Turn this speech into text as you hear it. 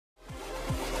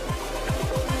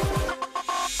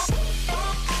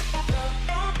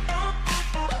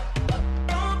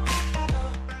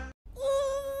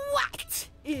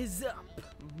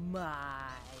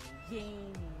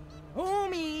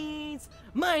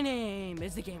My name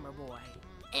is the Gamerboy,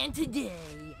 and today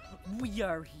we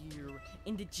are here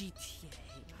in the GTA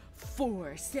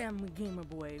 4 Sam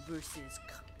Gamerboy versus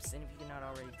Cops. And if you cannot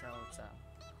already tell, it's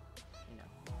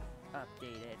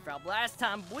updated from last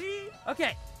time, boy.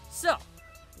 Okay, so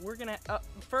we're gonna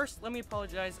first let me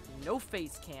apologize. No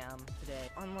face cam today.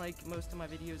 Unlike most of my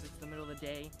videos, it's the middle of the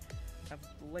day. I have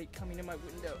light coming in my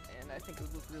window, and I think it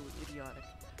would look really idiotic.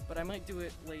 But I might do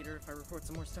it later if I record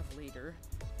some more stuff later.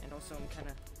 And also, I'm kind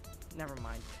of... Never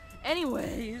mind.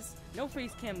 Anyways, no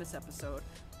face cam this episode.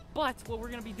 But what we're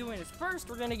going to be doing is first,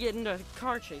 we're going to get into a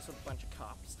car chase with a bunch of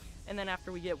cops. And then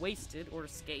after we get wasted, or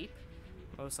escape,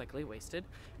 most likely wasted,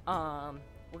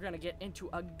 we're going to get into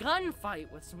a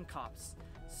gunfight with some cops.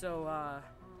 So,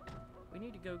 we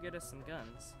need to go get us some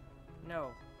guns.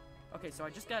 No. Okay, so I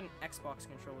just got an Xbox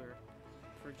controller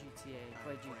for GTA,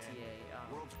 play GTA,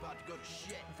 World's about to go to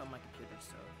shit. it's on my computer,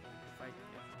 so if I get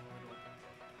a little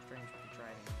strange with the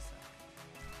driving and stuff,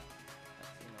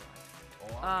 that's you know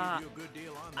why. Oh, I'll give you a good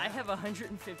deal on that. I have $150,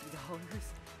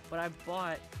 but I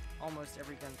bought almost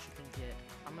every gun you can get.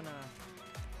 I'm gonna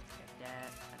get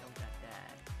that. I don't got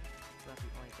that. So that's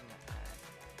the only thing I had.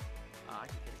 I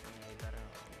could get a grenade, but I don't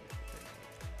know if I need a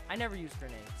grenade. I never use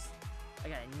grenades.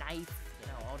 I got a knife, you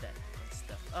know, all that fun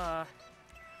stuff.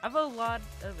 I have a lot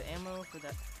of ammo for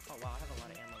that. Oh wow, I have a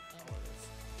lot of ammo for this.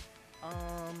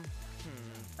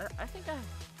 I think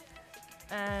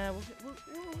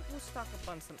we'll stock up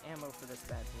on some ammo for this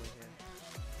bad boy here.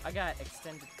 I got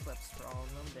extended clips for all of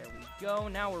them. There we go.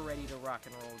 Now we're ready to rock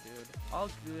and roll, dude. All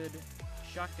good.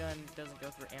 Shotgun doesn't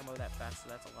go through ammo that fast, so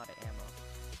that's a lot of ammo.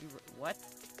 What?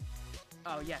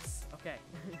 Oh yes. Okay.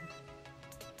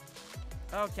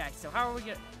 Okay. So how are we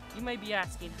gonna? You may be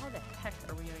asking, how the heck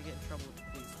are we gonna get in trouble with the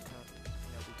police without,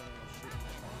 beginning to shoot them?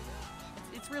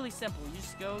 It's really simple. You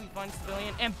just go, you find a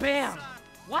civilian, and BAM!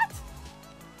 What?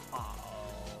 Oh.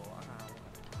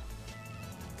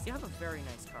 See, I have a very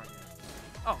nice car here.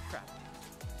 Oh crap!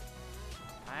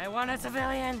 I want a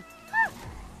civilian.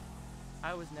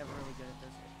 I was never really good at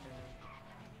this.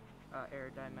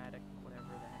 Aerodynamic, whatever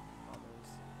the heck you call those,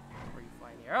 where you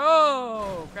fly in the air.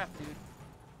 Oh crap, dude!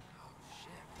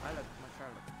 My car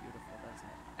looks beautiful, doesn't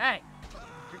it? Hey!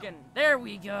 Freaking, there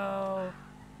we go!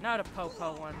 Now the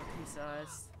po-po one piece of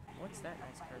us. What's that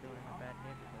nice car doing in my bad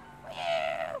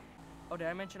neighborhood? Oh, did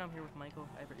I mention I'm here with Michael?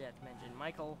 I forgot to mention.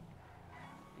 Michael,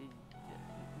 you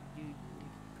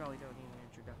probably don't need an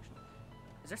introduction.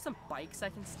 Is there some bikes I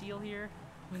can steal here?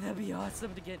 Would that be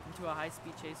awesome to get into a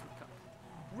high-speed chase with cops?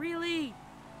 Really?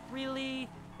 Really?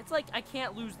 It's like I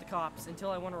can't lose the cops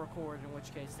until I want to record, in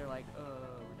which case they're like,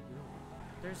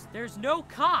 There's no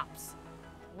cops!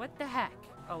 What the heck?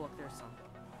 Oh, look, there's some.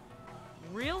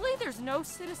 Really? There's no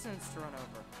citizens to run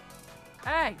over.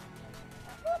 Hey!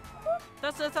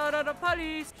 That's the sound of the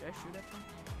police! Should I shoot at them?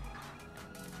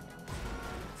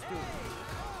 Let's do it.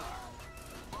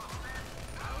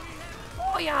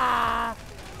 Oh, yeah!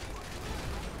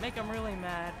 Make them really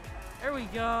mad. There we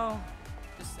go.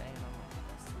 Just saying, I'm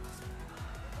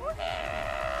like the best.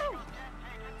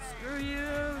 Screw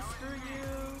you! Screw you!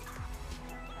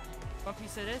 Want a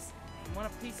piece of this? You want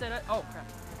a piece of that? Oh, crap.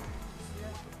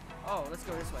 Oh, let's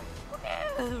go this way.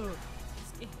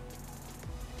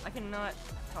 I cannot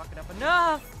talk it up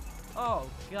enough. Oh,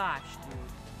 gosh, dude.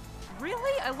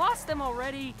 Really? I lost them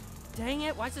already? Dang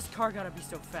it. Why's this car gotta be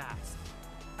so fast?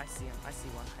 I see him. I see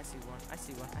one. I see one. I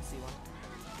see one. I see one.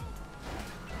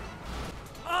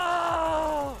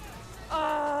 Oh!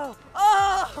 Oh!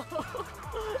 Oh!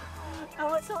 That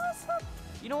was awesome.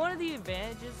 You know, one of the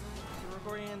advantages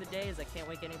recording in the day is I can't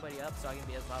wake anybody up, so I can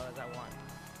be as loud as I want.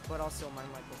 But also my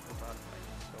mic will flip out if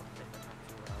I don't think I'm not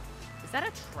too loud. Is that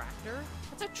a tractor?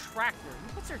 That's a tractor. Who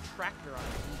puts their tractor on a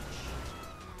beach?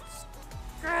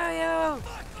 Screw you!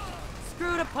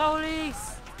 Screw the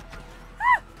police!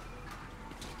 Ah!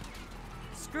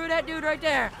 Screw that dude right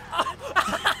there!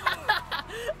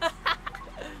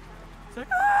 It's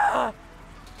like, ah!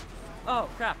 Oh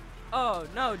crap! Oh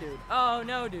no, dude! Oh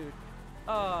no, dude!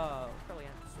 Oh, probably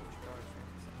have to switch cars.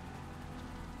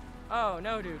 Oh,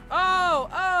 no, dude. Oh,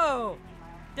 oh!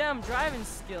 Damn driving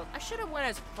skill. I should have went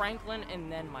as Franklin and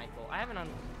then Michael. I haven't I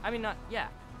haven't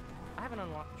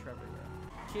unlocked Trevor yet.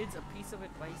 Kids, a piece of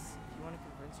advice. If you want to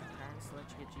convince your parents to let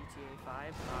you get GTA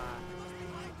 5,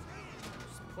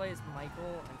 just play as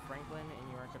Michael and Franklin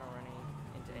and you aren't going to run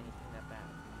into anything that bad.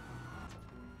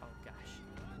 Oh, gosh.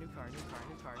 New car, new car,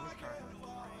 new car, new car.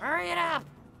 Hurry it up!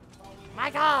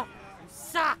 Michael! You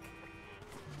suck!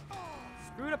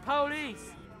 Screw the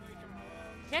police!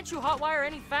 Can't you hotwire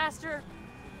any faster?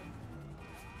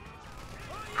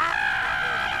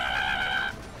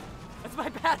 Ah! That's my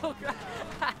battle cry.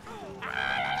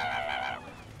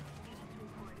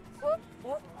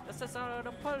 us out of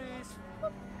the police.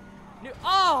 No,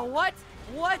 oh, what?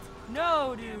 What?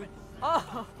 No, dude.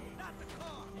 Oh.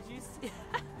 Did you see?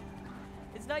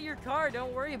 It's not your car.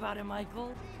 Don't worry about it,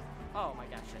 Michael. Oh my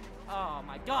gosh. Oh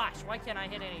my gosh. Why can't I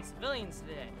hit any civilians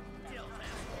today?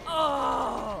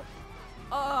 Oh.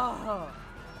 Oh.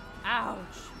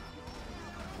 Ouch.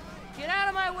 Get out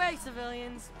of my way,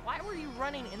 civilians. Why were you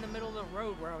running in the middle of the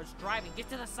road where I was driving? Get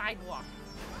to the sidewalk.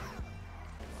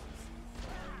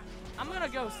 I'm gonna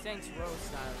go Saints Row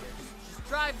style here. Just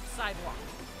drive the sidewalk.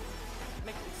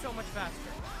 Make it so much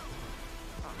faster.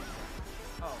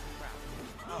 Oh crap.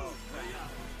 Oh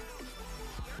crap.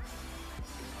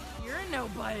 You're a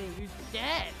nobody. You're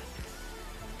dead.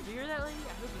 Do you hear that, lady?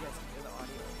 I hope you guys can hear the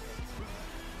audio.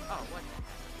 Oh, what the heck?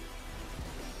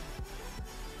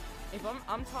 If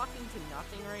I'm talking to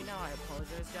nothing right now, I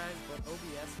apologize, guys, but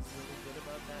OBS is really good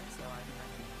about that, so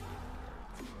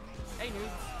Hey,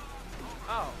 noobs.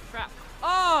 Oh, crap.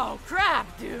 Oh,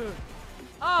 crap, dude.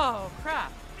 Oh,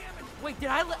 crap. Wait, did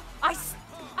I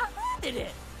landed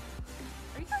it.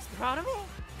 Are you guys proud of me? Oh,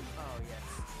 yes.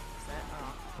 Is that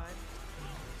unoccupied?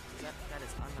 That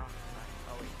is unoccupied.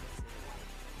 Oh, wait.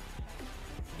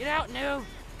 Get out, noob.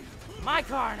 My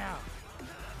car now.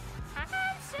 I'm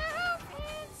so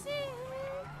fancy.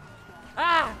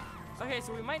 Ah! Okay,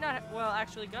 so we might not well,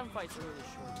 actually, gunfights are really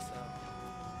short, so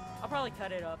I'll probably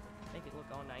cut it up. Make it look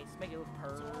all nice. Make it look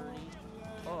pretty.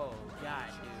 Oh, God,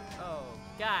 dude. Oh,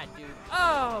 God, dude.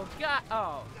 Oh, God.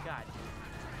 Oh, God,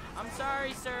 dude. I'm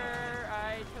sorry, sir.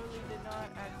 I totally did not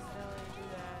accidentally do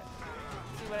that.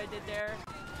 See what I did there?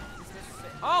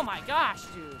 Oh, my gosh,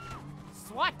 dude.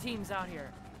 SWAT team's out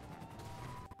here.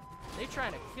 They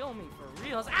trying to kill me for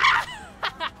reals. Ah!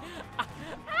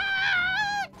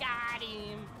 Ah! Got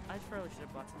him. I probably should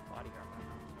have bought some body armor.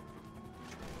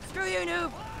 Screw you,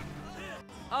 noob.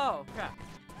 Oh, crap.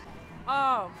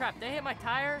 Oh, crap. They hit my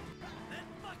tire?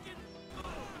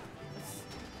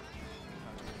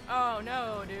 Oh,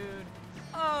 no, dude.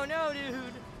 Oh, no,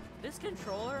 dude. This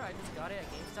controller, I just got it at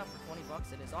GameStop for 20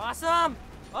 bucks. It is awesome.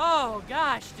 Oh,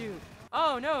 gosh, dude.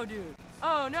 Oh, no, dude.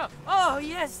 Oh, no. Oh,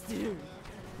 yes, dude.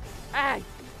 Hey.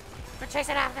 They're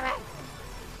chasing after me.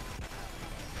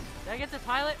 Did I get the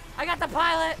pilot? I got the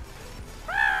pilot.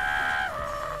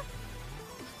 Ah!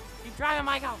 Keep driving,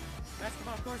 Michael.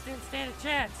 Basketball course didn't stand a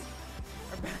chance.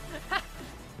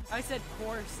 I said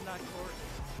course, not court.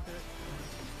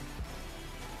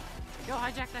 Go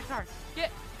hijack that car.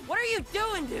 What are you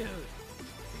doing, dude?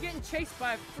 You're getting chased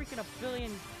by freaking a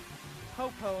billion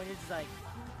popo and you're just like.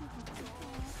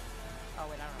 Oh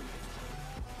wait, I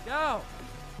don't know. Go.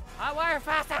 Hot wire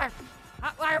faster.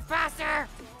 Hot wire faster.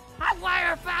 Hot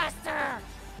wire faster.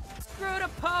 Screw the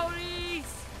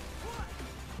police.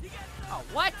 Oh,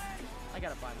 what? I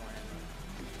gotta buy more ammo.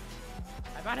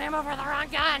 I bought ammo for the wrong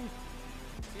gun!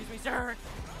 Excuse me, sir.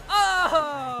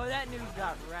 Oh, that noob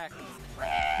got wrecked.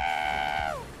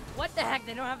 What the heck?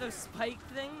 They don't have those spike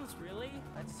things? Really?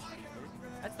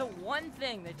 That's the one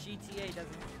thing that GTA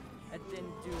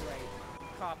didn't do right.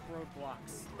 Cop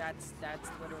roadblocks. That's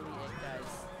literally it,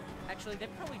 guys. Actually, they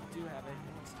probably do have it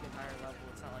once you get higher level.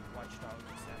 It's not like Watch Dogs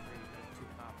after you get 2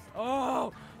 cops.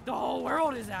 Oh, the whole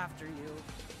world is after you.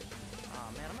 Oh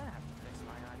man, I'm gonna have to fix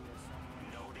my audio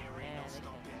somewhere. Man, they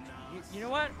can't catch me. You know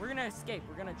what? We're gonna escape.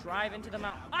 We're gonna drive into the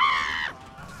mountain. Ah!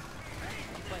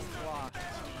 I'm playing block.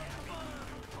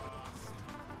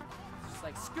 Just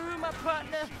like screw my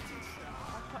partner.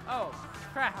 Oh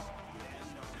crap!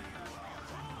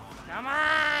 Come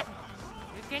on!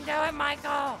 You can do it,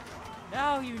 Michael!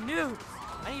 No, you knew!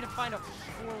 I need to find a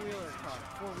four-wheeler car.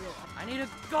 I need a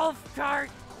golf cart!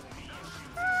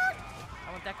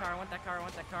 I want that car, I want that car, I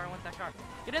want that car, I want that car.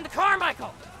 Get in the car,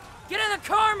 Michael! Get in the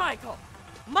car, Michael!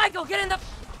 Michael, get in the...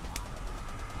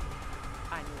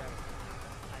 I knew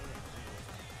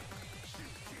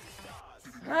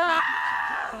that.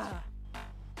 Ah!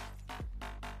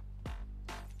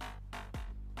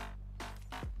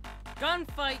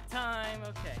 Gunfight time!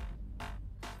 Okay.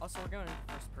 Also, we're going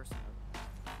into first person mode.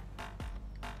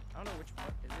 I don't know which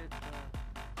button. Is it?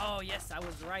 Oh, yes, I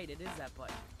was right. It is that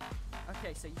button.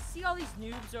 Okay, so you see all these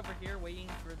noobs over here waiting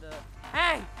for the...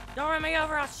 Hey! Don't run me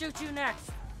over! I'll shoot you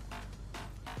next!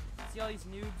 See all these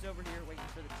noobs over here waiting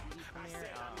for the TV premiere?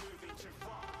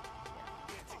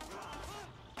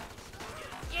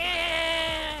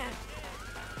 Yeah!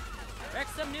 Wreck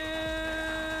some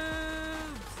noobs!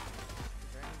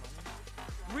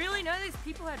 Really? None of these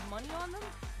people had money on them?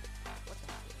 What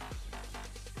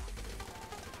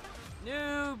the?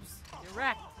 Noobs! You're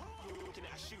wrecked.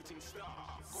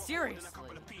 Seriously?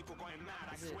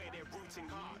 Is it?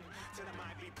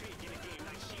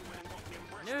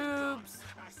 Noobs!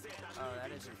 Oh,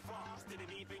 that isn't.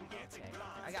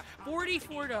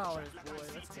 $44, boy.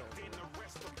 Let's go.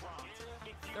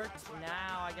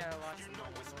 Now I gotta watch some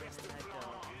money. Where's that go?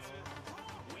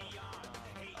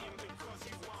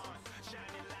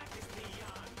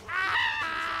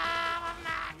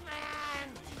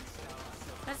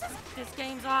 This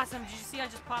game's awesome. Did you see I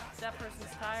just popped that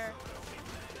person's tire?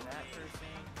 That person.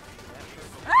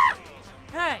 Ah!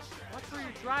 Hey! Watch where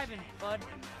you're driving, bud.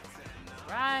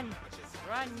 Run!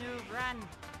 Run, noob, run!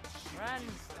 Run!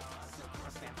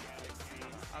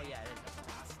 Oh yeah, it is.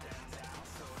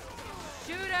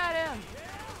 Shoot at him!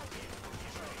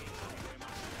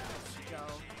 Let's go.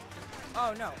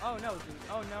 Oh no, dude.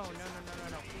 Oh no.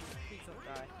 Please don't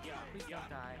die. Please don't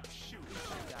die. Please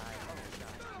don't die. Oh my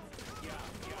god.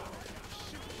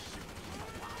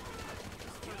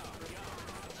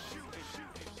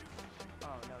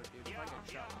 Oh no, dude. If I get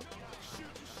shot.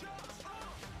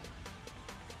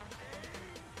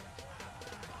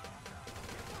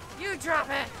 You drop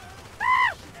it!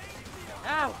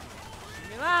 Ow! Leave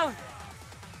me alone!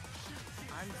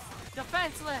 I'm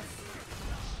defenseless!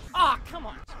 Oh, come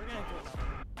on! We're gonna go.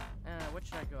 What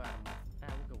should I go at?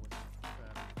 We'll go with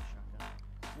shotgun.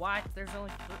 What? There's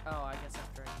only oh, I guess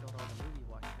after I killed all the movie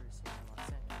watchers,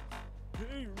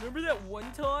 hey, remember that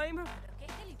one time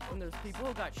when those people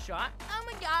who got shot? Oh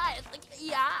my god! It's like,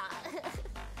 yeah,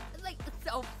 it's like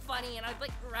so funny, and I was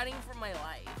like running for my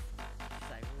life. It's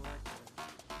like, what?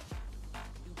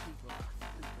 You people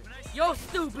are stupid. Yo,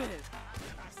 stupid!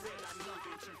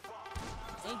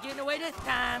 Ain't getting away this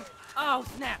time. Oh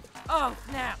snap! Oh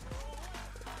snap!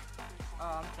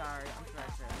 Oh, I'm sorry,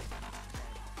 sir.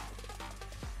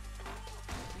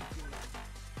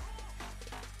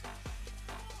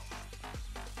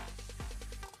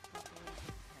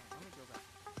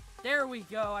 There we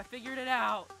go, I figured it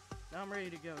out. Now I'm ready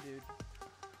to go, dude.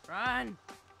 Run!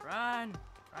 Run!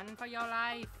 Running for your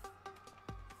life.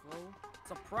 Slow.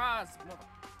 Surprise!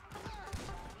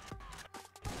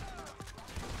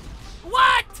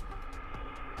 What?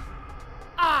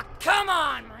 Ah, come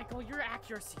on, Michael, your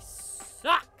accuracy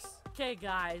sucks. Okay,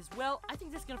 guys, well, I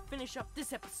think that's gonna finish up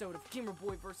this episode of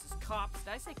Gamerboy versus Cops.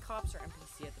 Did I say Cops or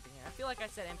NPC at the beginning? I feel like I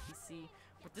said NPC,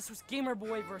 but this was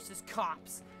Gamerboy versus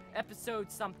Cops.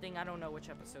 Episode something, I don't know which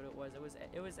episode it was.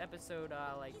 It was episode,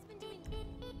 like,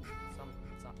 some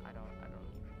I don't even know.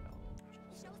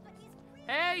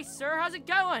 Hey, sir, how's it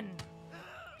going?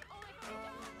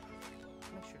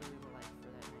 Make sure to leave a like for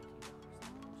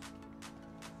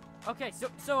that. Okay,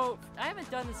 so I haven't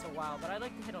done this in a while, but I'd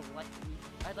like to hit a like.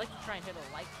 I'd like to try and hit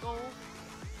a like goal.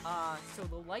 So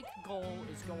the like goal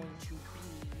is going to be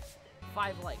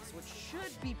 5 likes, which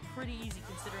should be pretty easy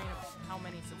considering how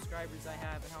many subscribers I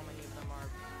have and how many of them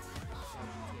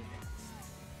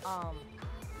are.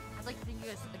 I'd like to thank you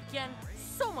guys again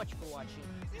so much for watching.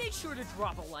 Make sure to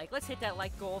drop a like. Let's hit that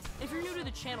like goal. If you're new to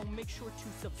the channel, make sure to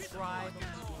subscribe.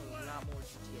 I'm not more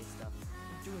GTA stuff.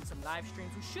 I'm doing some live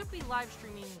streams. We should be live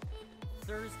streaming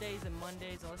Thursdays and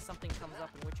Mondays, unless something comes up,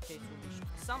 in which case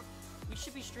we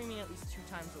should be streaming at least 2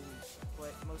 times a week,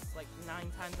 but most, like,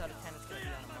 9 times out of 10 it's gonna be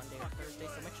on a Monday or Thursday,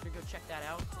 so make sure to go check that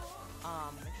out.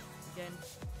 Again,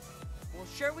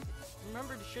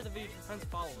 remember to share the video with your friends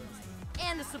and followers,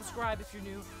 and to subscribe if you're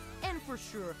new, and for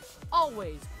sure,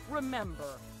 always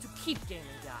remember to keep gaming,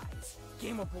 guys.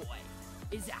 Gamerboy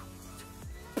is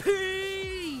out.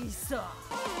 Peace!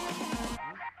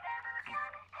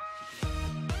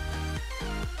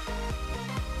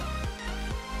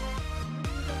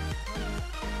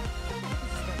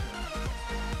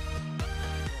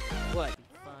 What?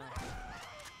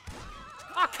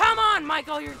 Oh, come on,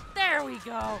 Michael! There we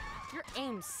go! Your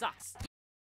aim sucks.